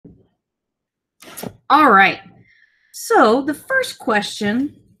All right. So the first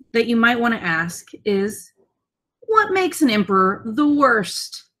question that you might want to ask is, what makes an emperor the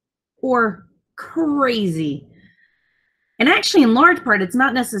worst or crazy? And actually, in large part, it's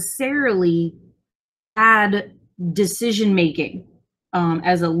not necessarily bad decision making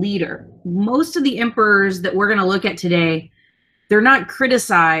as a leader. Most of the emperors that we're going to look at today, they're not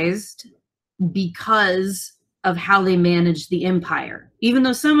criticized because of how they managed the empire, even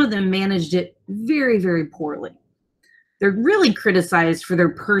though some of them managed it very, very poorly. They're really criticized for their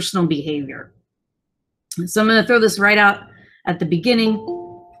personal behavior. So I'm going to throw this right out at the beginning.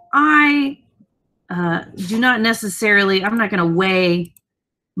 I do not necessarily, I'm not going to weigh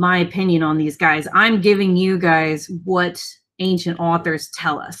my opinion on these guys. I'm giving you guys what ancient authors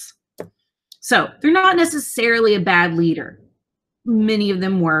tell us. So they're not necessarily a bad leader. Many of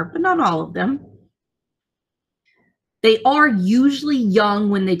them were, but not all of them. They are usually young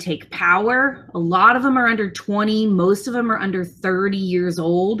when they take power. A lot of them are under 20. Most of them are under 30 years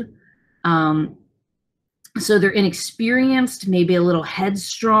old. So they're inexperienced, maybe a little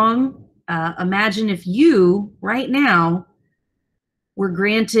headstrong. Imagine if you, right now, were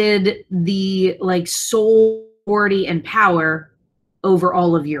granted the sole authority and power over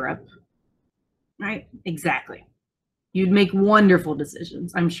all of Europe. Right? Exactly. You'd make wonderful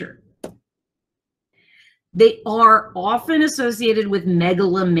decisions, I'm sure. They are often associated with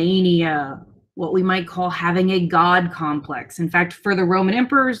megalomania, what we might call having a god complex. In fact, for the Roman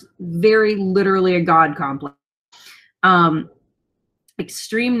emperors, very literally a god complex.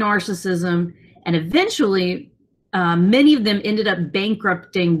 Extreme narcissism, and eventually many of them ended up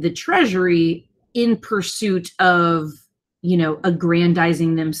bankrupting the treasury in pursuit of,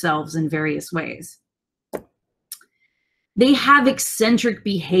 aggrandizing themselves in various ways. They have eccentric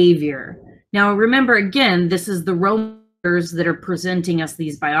behavior. Now, remember, again, this is the Romans that are presenting us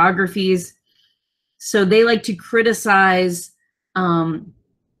these biographies. So they like to criticize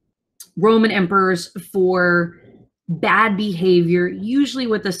Roman emperors for bad behavior, usually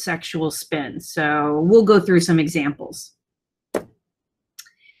with a sexual spin. So we'll go through some examples.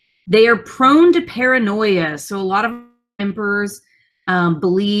 They are prone to paranoia. So a lot of emperors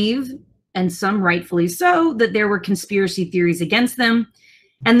believe, and some rightfully so, that there were conspiracy theories against them.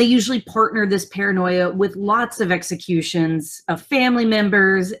 And they usually partner this paranoia with lots of executions of family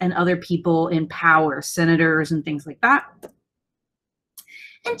members and other people in power, senators and things like that.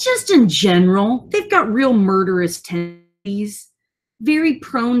 And just in general, they've got real murderous tendencies, very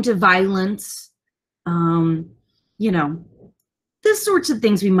prone to violence, this sorts of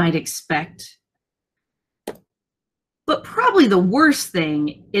things we might expect. But probably the worst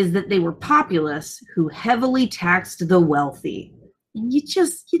thing is that they were populists who heavily taxed the wealthy. And you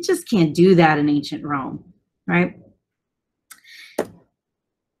just can't do that in ancient Rome, right? I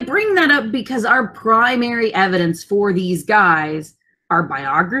bring that up because our primary evidence for these guys are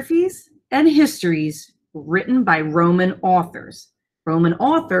biographies and histories written by Roman authors. Roman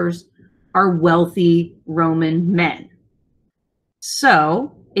authors are wealthy Roman men.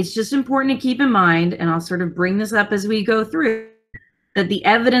 So it's just important to keep in mind, and I'll sort of bring this up as we go through, that the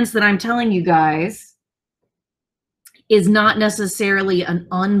evidence that I'm telling you guys is not necessarily an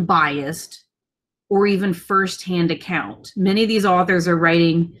unbiased or even firsthand account. Many of these authors are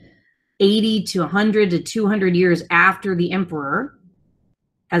writing 80 to 100 to 200 years after the emperor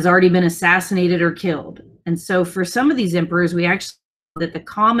has already been assassinated or killed. And so for some of these emperors, we actually know that the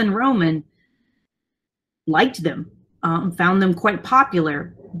common Roman liked them, found them quite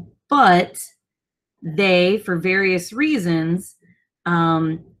popular, but they, for various reasons,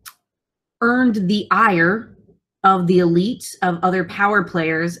 earned the ire of the elite, of other power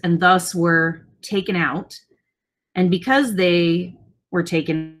players, and thus were taken out. And because they were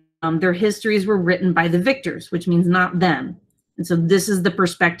taken, their histories were written by the victors, which means not them. And so this is the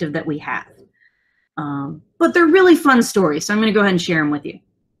perspective that we have. But they're really fun stories, so I'm going to go ahead and share them with you.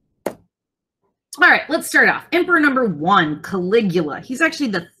 All right, let's start off. Emperor number 1, Caligula. He's actually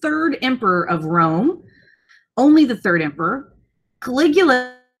the 3rd emperor of Rome, only the 3rd emperor.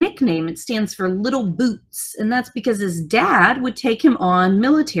 Caligula nickname, it stands for Little Boots, and that's because his dad would take him on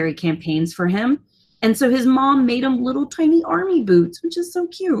military campaigns for him, and so his mom made him little tiny army boots, which is so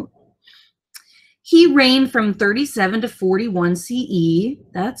cute. He reigned from 37 to 41 CE.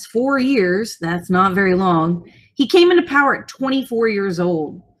 That's 4 years. That's not very long. He came into power at 24 years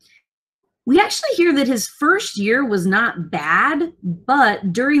old. We actually hear that his first year was not bad,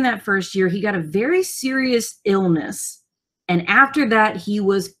 but during that first year, he got a very serious illness. And after that, he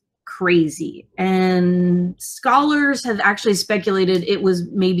was crazy. And scholars have actually speculated it was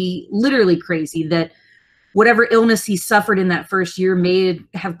maybe literally crazy, that whatever illness he suffered in that first year may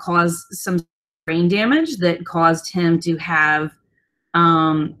have caused some brain damage that caused him to have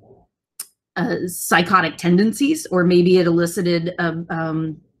psychotic tendencies, or maybe it elicited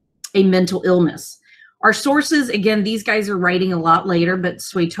a mental illness. Our sources, again, these guys are writing a lot later, but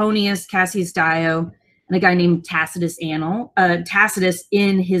Suetonius, Cassius Dio, and a guy named Tacitus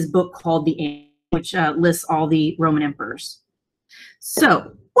in his book called The Annals, which lists all the Roman emperors.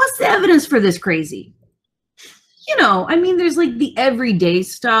 So what's the evidence for this crazy? You know, I mean, there's like the everyday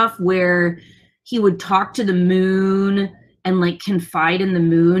stuff where he would talk to the moon and like confide in the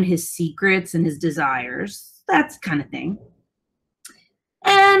moon his secrets and his desires, that kind of thing.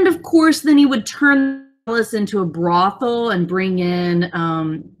 And of course, then he would turn Palace into a brothel and bring in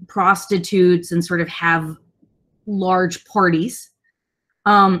prostitutes and sort of have large parties.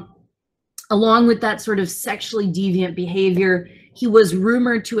 Along with that sort of sexually deviant behavior, he was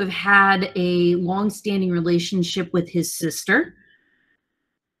rumored to have had a long-standing relationship with his sister,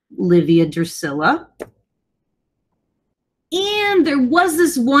 Livia Drusilla. And there was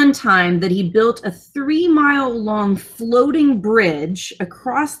this one time that he built a 3-mile-long floating bridge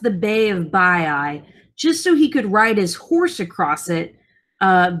across the Bay of Baiae just so he could ride his horse across it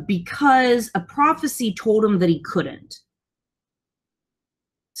because a prophecy told him that he couldn't.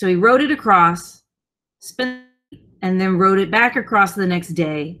 So he rode it across, and then rode it back across the next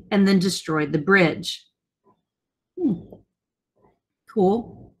day, and then destroyed the bridge.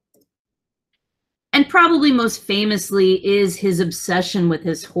 Cool. And probably most famously is his obsession with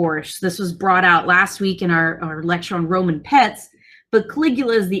his horse. This was brought out last week in our lecture on Roman pets, but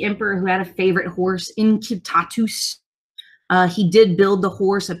Caligula is the emperor who had a favorite horse, Incitatus. He did build the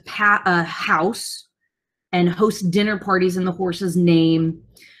horse a house and host dinner parties in the horse's name.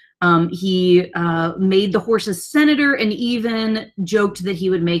 He made the horse a senator and even joked that he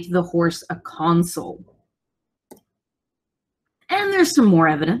would make the horse a consul. And there's some more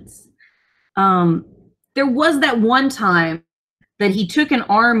evidence. There was that one time that he took an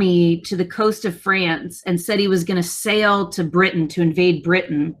army to the coast of France and said he was going to sail to Britain to invade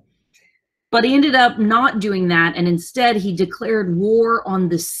Britain. But he ended up not doing that, and instead he declared war on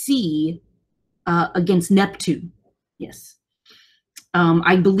the sea against Neptune. Yes.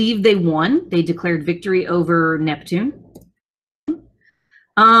 I believe they won. They declared victory over Neptune.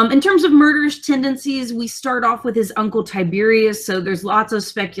 In terms of murderous tendencies, we start off with his uncle Tiberius. So there's lots of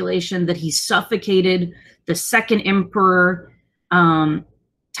speculation that he suffocated the second emperor,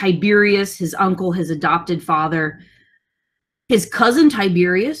 Tiberius, his uncle, his adopted father. His cousin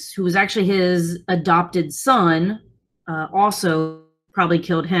Tiberius, who was actually his adopted son, also probably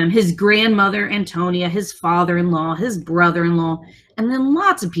killed him. His grandmother Antonia, his father-in-law, his brother-in-law, and then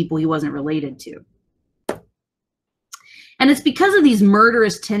lots of people he wasn't related to. And it's because of these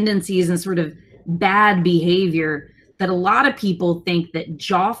murderous tendencies and sort of bad behavior that a lot of people think that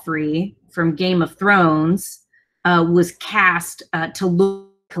Joffrey from Game of Thrones was cast to look like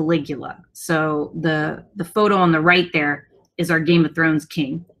Caligula. So the photo on the right there is our Game of Thrones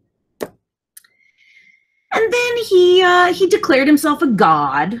king. And then he declared himself a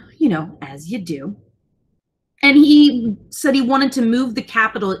god, you know, as you do. And he said he wanted to move the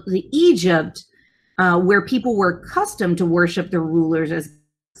capital to Egypt, where people were accustomed to worship their rulers as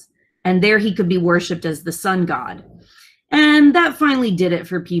gods, and there he could be worshipped as the sun god. And that finally did it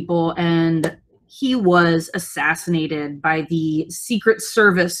for people, and he was assassinated by the secret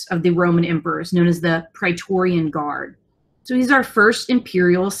service of the Roman emperors, known as the Praetorian Guard. So he's our first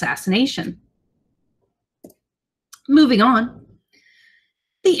imperial assassination. Moving on,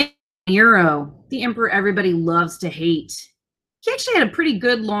 the Nero, the emperor everybody loves to hate. He actually had a pretty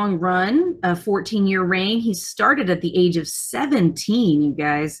good long run, a 14-year reign. He started at the age of 17, you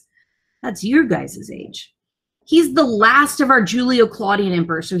guys. That's your guys' age. He's the last of our Julio-Claudian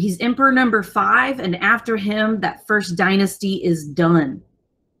emperors. So he's emperor number 5, and after him, that first dynasty is done.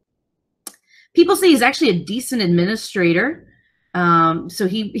 People say he's actually a decent administrator. So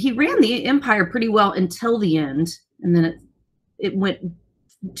he ran the empire pretty well until the end, and then it went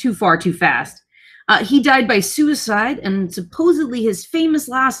too far too fast. He died by suicide, and supposedly his famous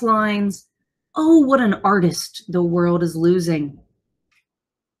last lines, "Oh, what an artist the world is losing."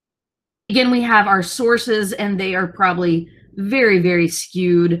 Again, we have our sources, and they are probably very, very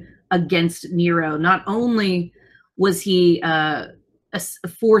skewed against Nero. Not only was he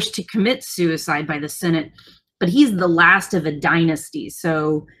forced to commit suicide by the Senate, but he's the last of a dynasty.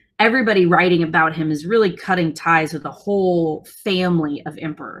 So everybody writing about him is really cutting ties with a whole family of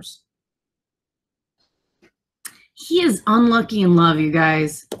emperors. He is unlucky in love, you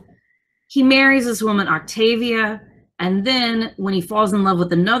guys. He marries this woman, Octavia, and then when he falls in love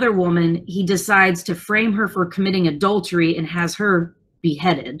with another woman, he decides to frame her for committing adultery and has her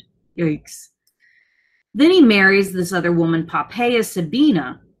beheaded. Yikes. Then he marries this other woman, Poppaea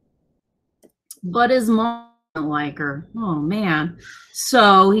Sabina, but his mom doesn't like her. Oh man.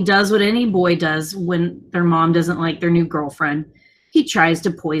 So he does what any boy does when their mom doesn't like their new girlfriend. He tries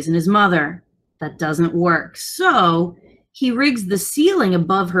to poison his mother. That doesn't work. So he rigs the ceiling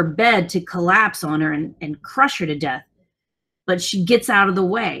above her bed to collapse on her and crush her to death. But she gets out of the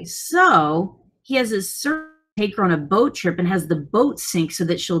way. So he has his servant take her on a boat trip and has the boat sink so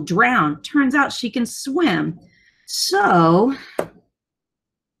that she'll drown. Turns out she can swim. So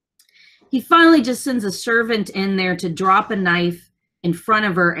he finally just sends a servant in there to drop a knife in front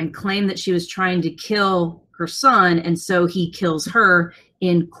of her and claim that she was trying to kill her son. And so he kills her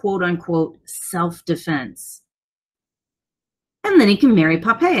in quote unquote self-defense. And then he can marry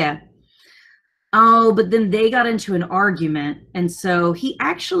Poppaea. Oh, but then they got into an argument. And so he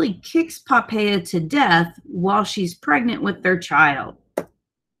actually kicks Poppaea to death while she's pregnant with their child.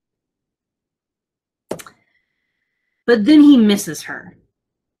 But then he misses her.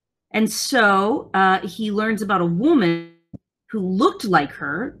 And so he learns about a woman who looked like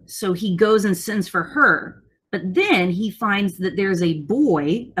her. So he goes and sends for her. But then he finds that there's a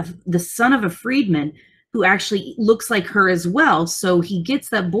boy, the son of a freedman, who actually looks like her as well. So he gets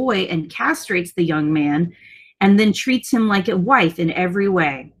that boy and castrates the young man and then treats him like a wife in every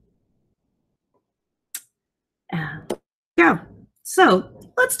way. Yeah.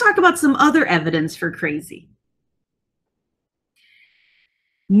 So let's talk about some other evidence for crazy.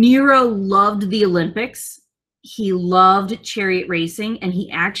 Nero loved the Olympics. He loved chariot racing, and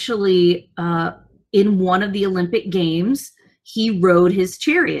he actually, in one of the Olympic Games, he rode his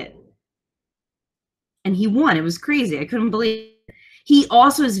chariot. And he won. It was crazy. I couldn't believe it. He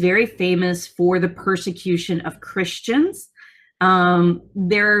also is very famous for the persecution of Christians.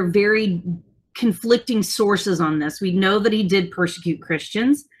 There are very conflicting sources on this. We know that he did persecute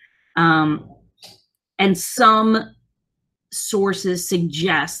Christians. And some sources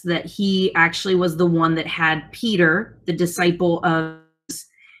suggest that he actually was the one that had Peter, the disciple of,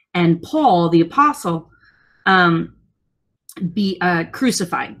 and Paul, the apostle, be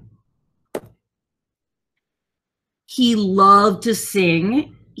crucified. He loved to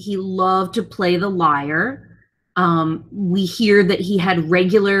sing. He loved to play the lyre. We hear that he had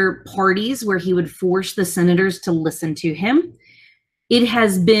regular parties where he would force the senators to listen to him. It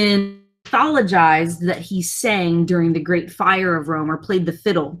has been mythologized that he sang during the Great Fire of Rome or played the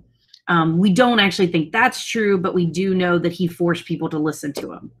fiddle. We don't actually think that's true, but we do know that he forced people to listen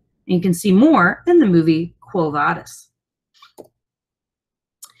to him. And you can see more in the movie Quo Vadis.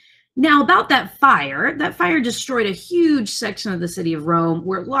 Now, about that fire destroyed a huge section of the city of Rome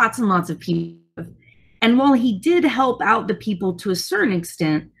where lots and lots of people live. And while he did help out the people to a certain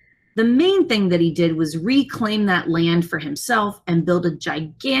extent, the main thing that he did was reclaim that land for himself and build a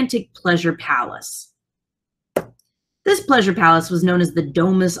gigantic pleasure palace. This pleasure palace was known as the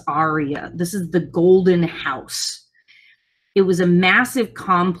Domus Aurea. This is the Golden House. It was a massive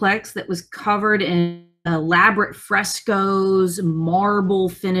complex that was covered in elaborate frescoes, marble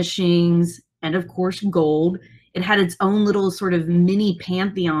finishings, and of course gold. It had its own little sort of mini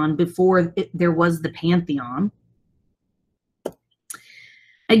pantheon before there was the pantheon.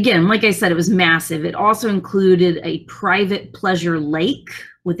 Again, like I said, it was massive. It also included a private pleasure lake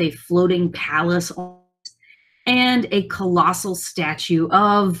with a floating palace and a colossal statue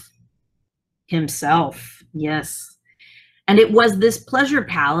of himself. Yes. And it was this pleasure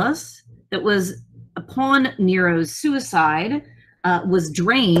palace that was, upon Nero's suicide, was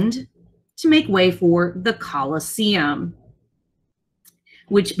drained to make way for the Colosseum,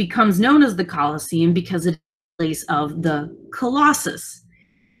 which becomes known as the Colosseum because it is the place of the Colossus.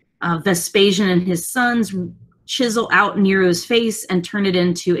 Vespasian and his sons chisel out Nero's face and turn it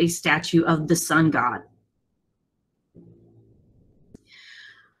into a statue of the sun god.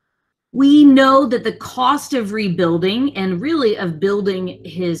 We know that the cost of rebuilding and really of building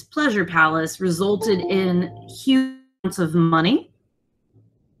his pleasure palace resulted in huge amounts of money.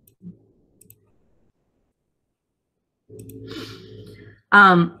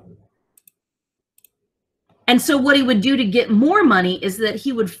 And so what he would do to get more money is that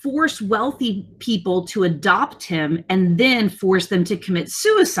he would force wealthy people to adopt him and then force them to commit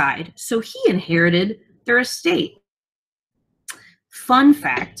suicide. So he inherited their estate. Fun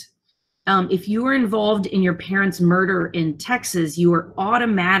fact. If you were involved in your parents' murder in Texas, you were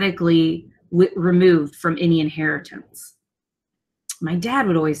automatically removed from any inheritance. My dad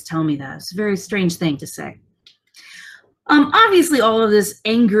would always tell me that. It's a very strange thing to say. Obviously, all of this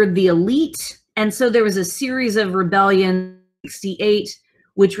angered the elite, and so there was a series of rebellions in 68,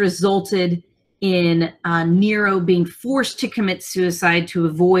 which resulted in Nero being forced to commit suicide to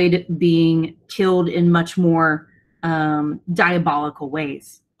avoid being killed in much more diabolical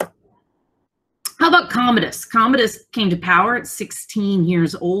ways. How about Commodus? Commodus came to power at 16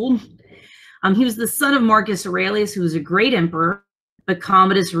 years old. He was the son of Marcus Aurelius, who was a great emperor, but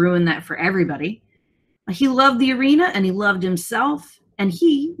Commodus ruined that for everybody. He loved the arena and he loved himself, and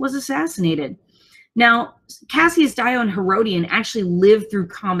he was assassinated. Now, Cassius Dio and Herodian actually lived through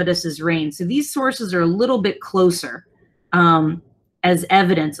Commodus's reign, so these sources are a little bit closer as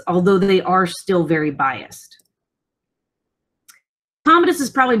evidence, although they are still very biased. Commodus is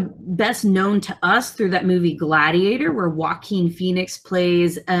probably best known to us through that movie Gladiator, where Joaquin Phoenix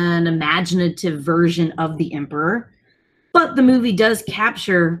plays an imaginative version of the emperor. But the movie does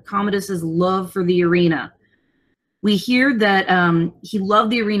capture Commodus's love for the arena. We hear that he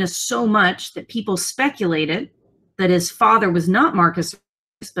loved the arena so much that people speculated that his father was not Marcus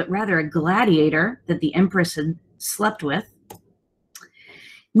Aurelius, but rather a gladiator that the empress had slept with.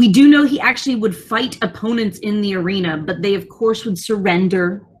 We do know he actually would fight opponents in the arena, but they, of course, would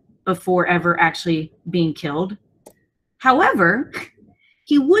surrender before ever actually being killed. However,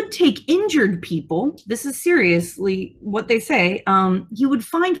 he would take injured people. This is seriously what they say. He would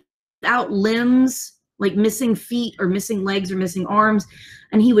find out limbs, like missing feet or missing legs or missing arms,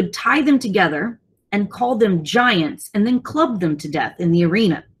 and he would tie them together and call them giants and then club them to death in the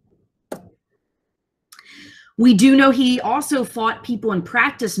arena. We do know he also fought people in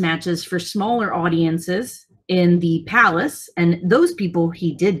practice matches for smaller audiences in the palace, and those people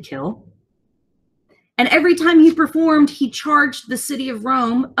he did kill. And every time he performed, he charged the city of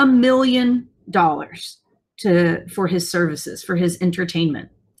Rome $1 million for his services, for his entertainment.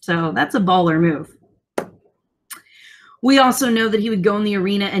 So that's a baller move. We also know that he would go in the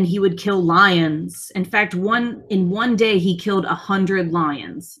arena and he would kill lions. In fact, in one day, he killed 100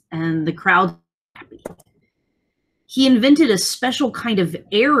 lions, and the crowd was happy. He invented a special kind of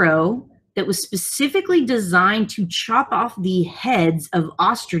arrow that was specifically designed to chop off the heads of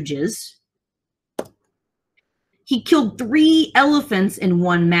ostriches. He killed 3 elephants in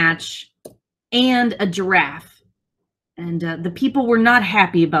one match and a giraffe. And the people were not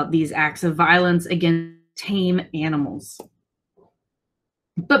happy about these acts of violence against tame animals.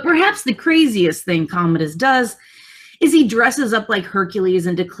 But perhaps the craziest thing Commodus does is he dresses up like Hercules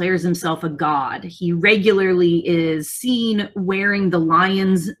and declares himself a god. He regularly is seen wearing the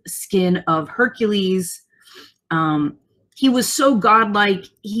lion's skin of Hercules. He was so godlike,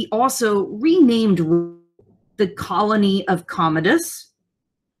 he also renamed the colony of Commodus,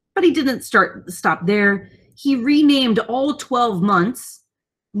 but he didn't stop there. He renamed all 12 months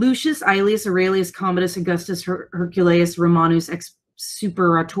Lucius, Aelius, Aurelius, Commodus, Augustus, Herculeus, Romanus,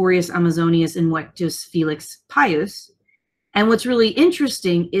 Superatorius, Amazonius, Invictus, Felix, Pius. And what's really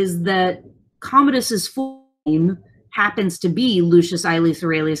interesting is that Commodus's full name happens to be Lucius, Aelius,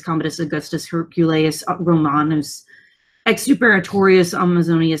 Aurelius, Commodus, Augustus, Herculeus, Romanus, Superatorius,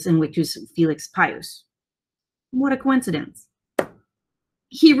 Amazonius, Invictus, Felix, Pius. What a coincidence.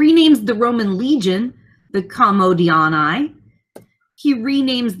 He renames the Roman legion the Commodiani. He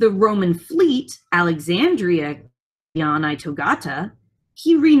renames the Roman fleet Alexandria Togata.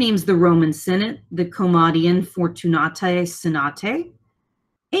 He renames the Roman Senate the Commodian Fortunatae Senate.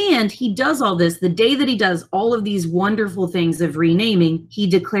 And he does all this, the day that he does all of these wonderful things of renaming, he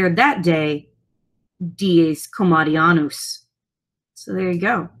declared that day Dies Commodianus. So there you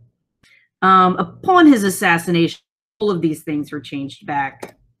go. Upon his assassination, all of these things were changed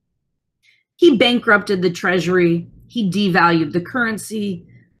back. He bankrupted the treasury. He devalued the currency.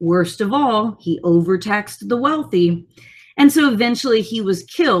 Worst of all, he overtaxed the wealthy. And so eventually he was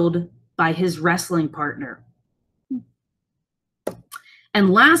killed by his wrestling partner. And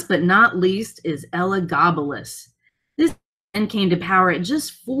last but not least is Elgabalus. This man came to power at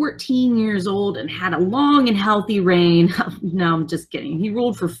just 14 years old and had a long and healthy reign. No, I'm just kidding. He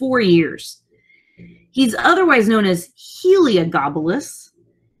ruled for 4 years. He's otherwise known as Heliogabalus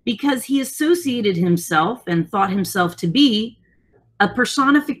because he associated himself and thought himself to be a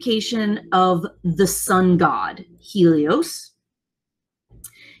personification of the sun god, Helios.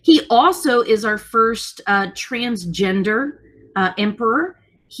 He also is our first transgender emperor.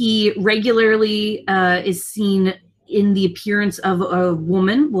 He regularly is seen in the appearance of a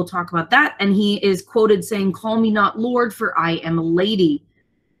woman. We'll talk about that. And he is quoted saying, "Call me not Lord, for I am a lady."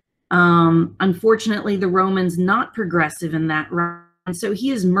 Unfortunately, the Romans not progressive in that round. And so he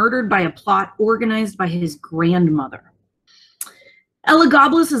is murdered by a plot organized by his grandmother.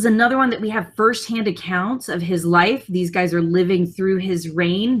 Elgabalus is another one that we have firsthand accounts of his life. These guys are living through his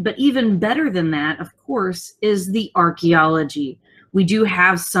reign. But even better than that, of course, is the archaeology. We do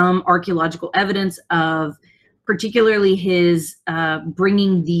have some archaeological evidence of particularly his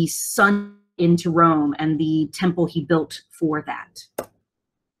bringing the sun into Rome and the temple he built for that.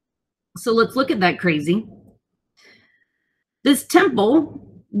 So let's look at that crazy. This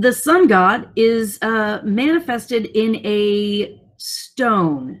temple, the sun god, is manifested in a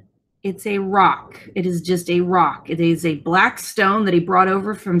stone. It's a rock. It is just a rock. It is a black stone that he brought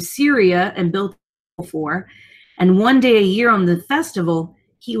over from Syria and built for. And one day a year on the festival,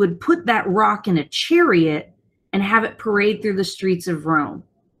 he would put that rock in a chariot and have it parade through the streets of Rome.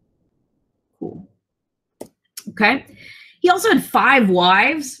 Cool. Okay. He also had 5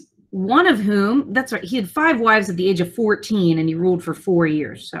 wives, one of whom, that's right, he had 5 wives at the age of 14 and he ruled for 4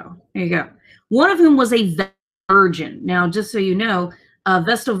 years. So there you go. One of whom was a virgin. Now, just so you know,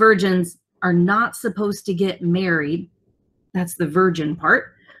 Vestal virgins are not supposed to get married. That's the virgin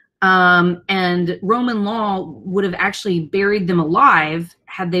part. And Roman law would have actually buried them alive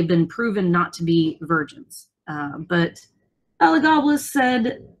had they been proven not to be virgins. But Elgabalus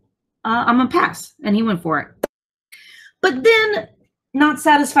said, I'm gonna pass, and he went for it. But then, not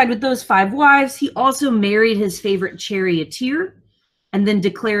satisfied with those 5 wives, he also married his favorite charioteer, and then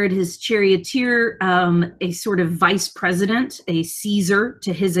declared his charioteer a sort of vice president, a Caesar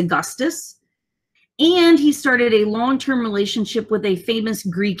to his Augustus. And he started a long-term relationship with a famous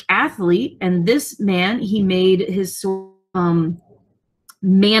Greek athlete, and this man he made his sort of,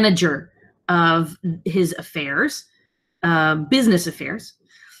 manager of his affairs, business affairs.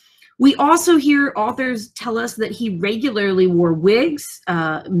 We also hear authors tell us that he regularly wore wigs,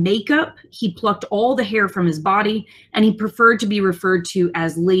 makeup, he plucked all the hair from his body, and he preferred to be referred to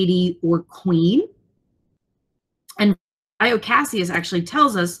as lady or queen. And Cassius actually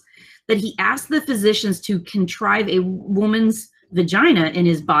tells us that he asked the physicians to contrive a woman's vagina in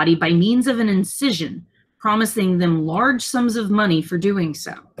his body by means of an incision, promising them large sums of money for doing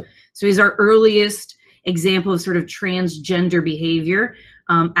so. So he's our earliest example of sort of transgender behavior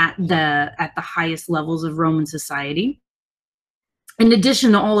at the highest levels of Roman society. In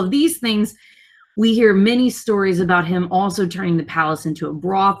addition to all of these things, we hear many stories about him also turning the palace into a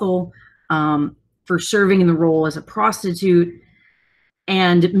brothel, for serving in the role as a prostitute,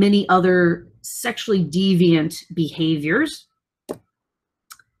 and many other sexually deviant behaviors.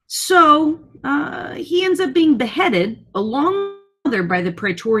 So he ends up being beheaded along with others by the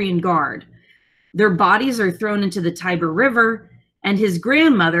Praetorian Guard. Their bodies are thrown into the Tiber River, and his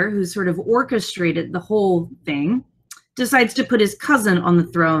grandmother, who sort of orchestrated the whole thing, decides to put his cousin on the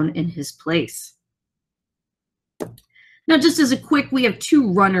throne in his place. Now, just as a quick, we have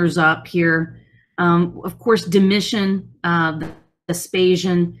 2 runners up here. Of course, Domitian,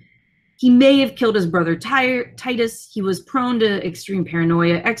 Vespasian. He may have killed his brother Titus. He was prone to extreme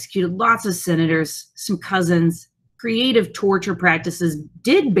paranoia, executed lots of senators, some cousins, creative torture practices,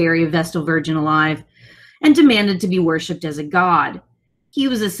 did bury a Vestal virgin alive, and demanded to be worshipped as a god. He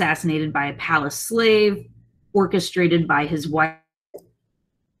was assassinated by a palace slave, orchestrated by his wife.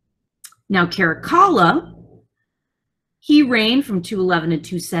 Now, Caracalla, he reigned from 211 to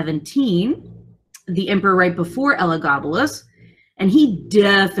 217, the emperor right before Elgabalus, and he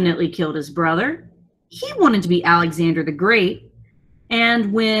definitely killed his brother. He wanted to be Alexander the Great,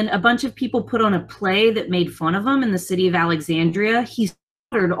 and when a bunch of people put on a play that made fun of him in the city of Alexandria, he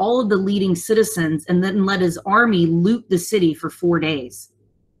slaughtered all of the leading citizens and then let his army loot the city for 4 days.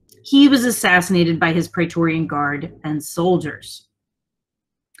 He was assassinated by his Praetorian Guard and soldiers.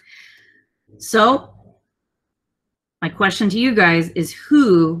 So, my question to you guys is,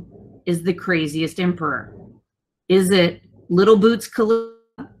 who is the craziest emperor? Is it Little Boots Caligula,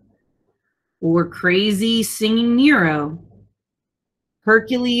 or crazy singing Nero,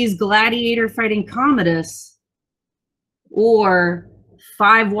 Hercules gladiator fighting Commodus, or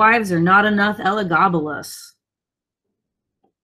 5 wives are not enough Elgabalus?